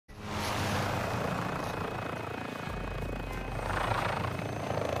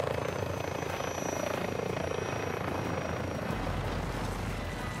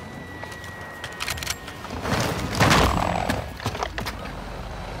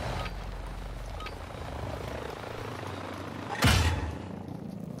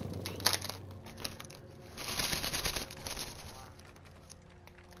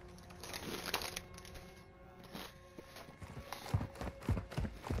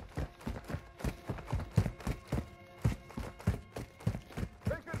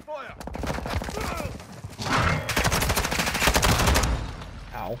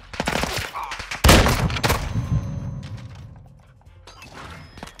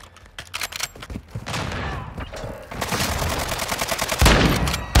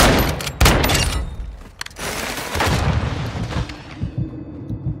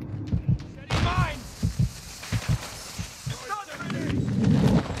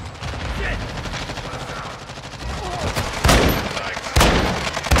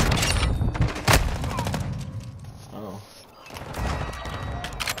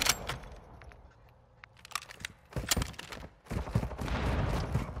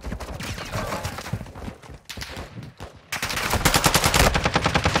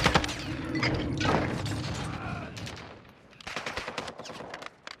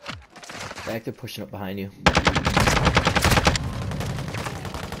Back, they're pushing up behind you.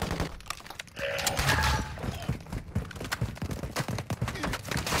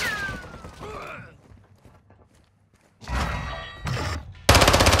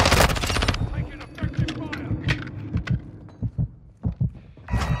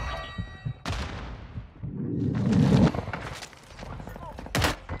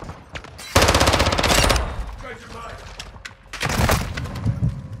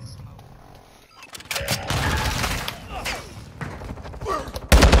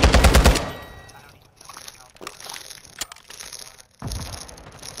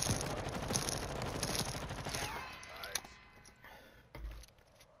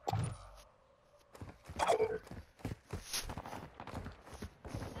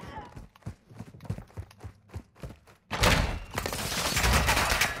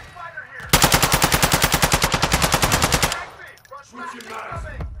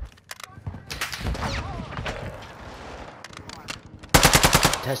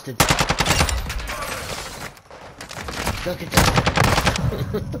 Tested. Look at that.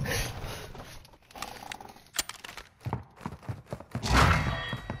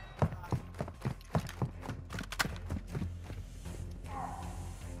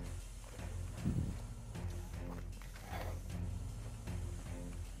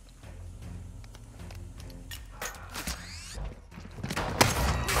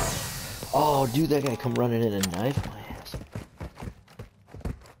 Oh, dude, that guy come running in and knife my ass.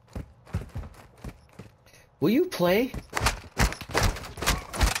 Will you play?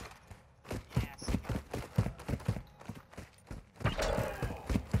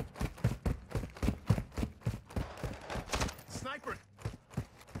 Sniper.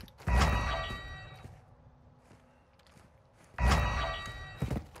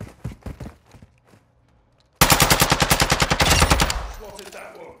 Spotted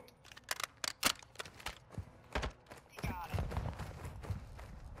that one.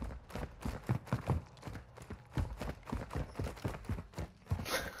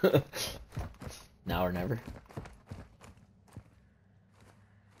 Now or never.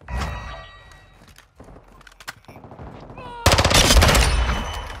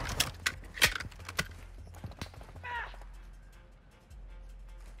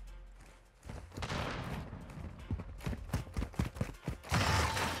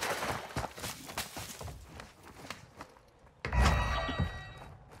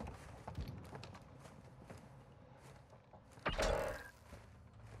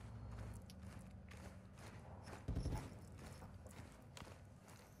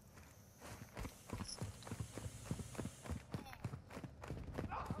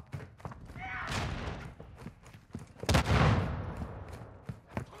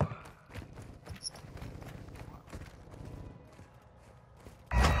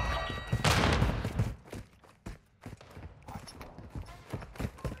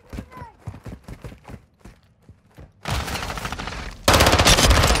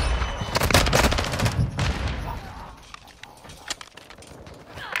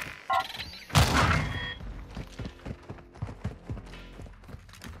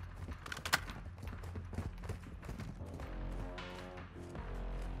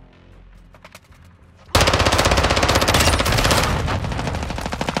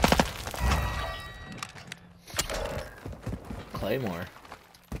 Claymore.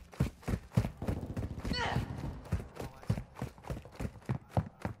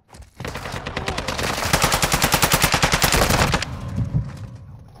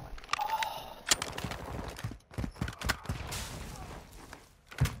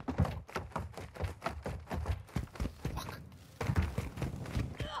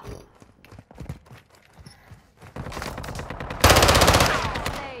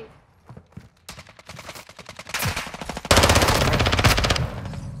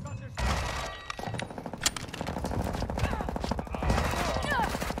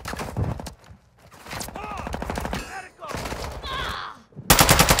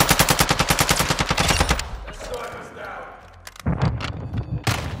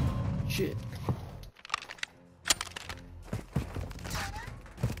 Shit.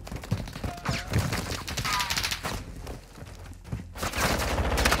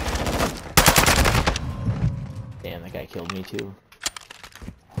 Damn, that guy killed me too.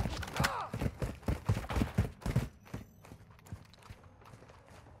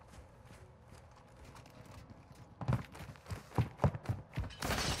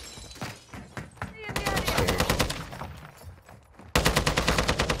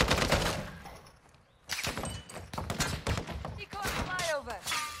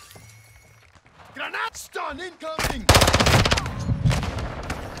 Granat stun incoming!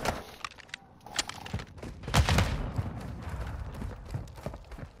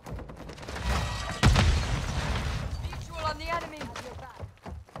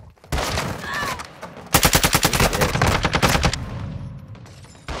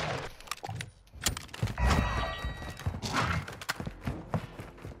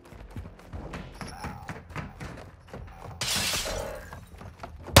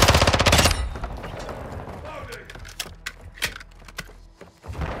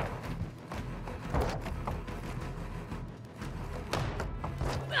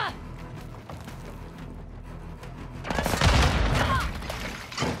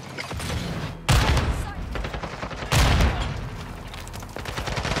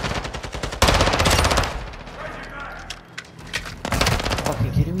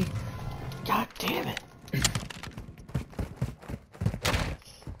 kidding me? God damn it.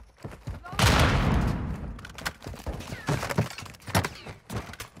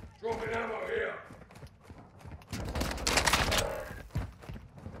 Dropping ammo here.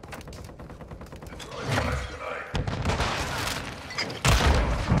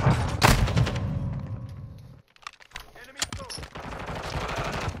 Enemy close.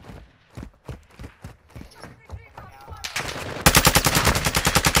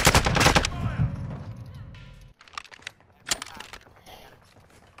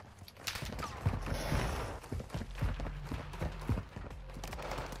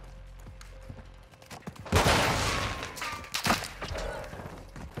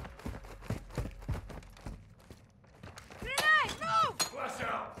 Flash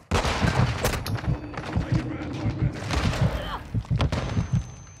out.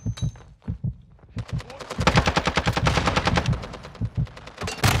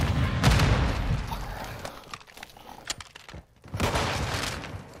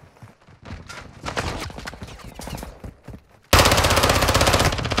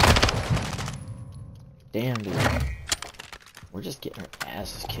 Damn, dude. We're just getting our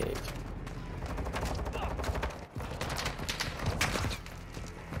asses kicked.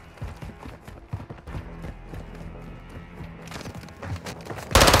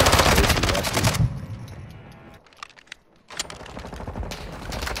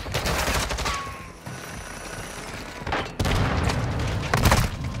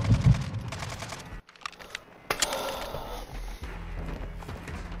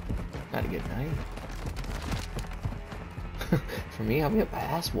 Not a good night. For me, I'll get my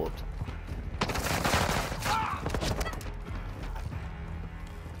ass whooped.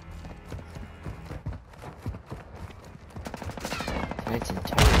 Tonight's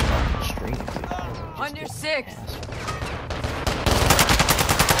entire fucking stream, dude. On your six.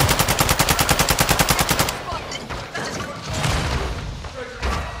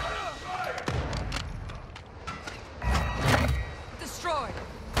 Destroyed.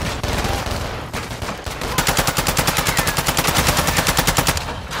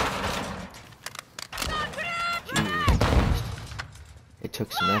 It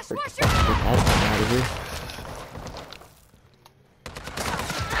took some effort to fucking get that one out of here.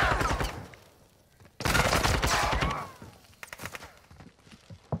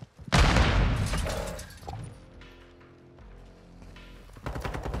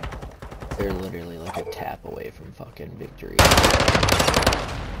 They're literally like a tap away from fucking victory.